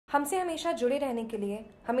हमसे हमेशा जुड़े रहने के लिए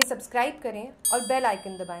हमें सब्सक्राइब करें और बेल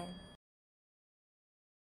आइकन दबाएं।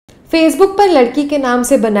 फेसबुक पर लड़की के नाम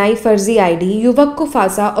से बनाई फर्जी आईडी, युवक को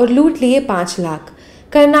फांसा और लूट लिए 5 लाख।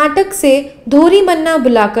 कर्नाटक से धोरी मन्ना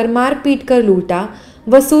बुलाकर मारपीट कर लूटा,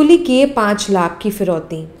 वसूली किए 5 लाख की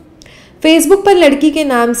फिरौती। फेसबुक पर लड़की के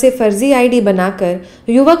नाम से फर्जी आईडी बनाकर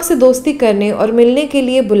युवक से दोस्ती करने और मिलने के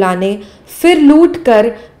लिए बुलाने, फिर लूट कर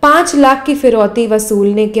 5 लाख की फिरौती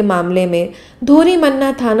वसूलने के मामले में धोरी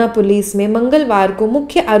मन्ना थाना पुलिस ने मंगलवार को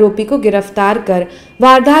मुख्य आरोपी को गिरफ्तार कर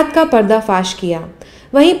वारदात का पर्दाफाश किया।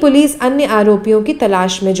 वहीं पुलिस अन्य आरोपियों की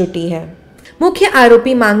तलाश में जुटी है। मुख्य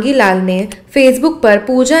आरोपी मांगी लाल ने फेसबुक पर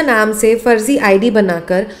पूजा नाम से फर्जी आईडी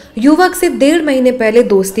बनाकर युवक से 1.5 महीने पहले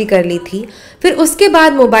दोस्ती कर ली थी। फिर उसके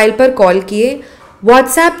बाद मोबाइल पर कॉल किए,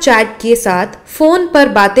 व्हाट्सएप चैट के साथ फ़ोन पर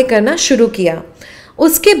बातें करना शुरू किया।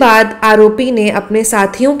 उसके बाद आरोपी ने अपने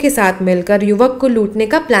साथियों के साथ मिलकर युवक को लूटने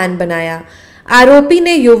का प्लान बनाया। आरोपी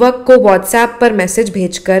ने युवक को व्हाट्सएप पर मैसेज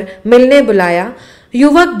भेजकर मिलने बुलाया।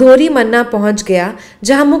 युवक धोरी मन्ना पहुंच गया,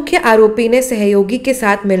 जहां मुख्य आरोपी ने सहयोगी के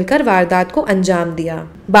साथ मिलकर वारदात को अंजाम दिया।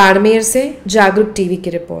 बाड़मेर से जागरूक टीवी की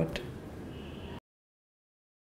रिपोर्ट।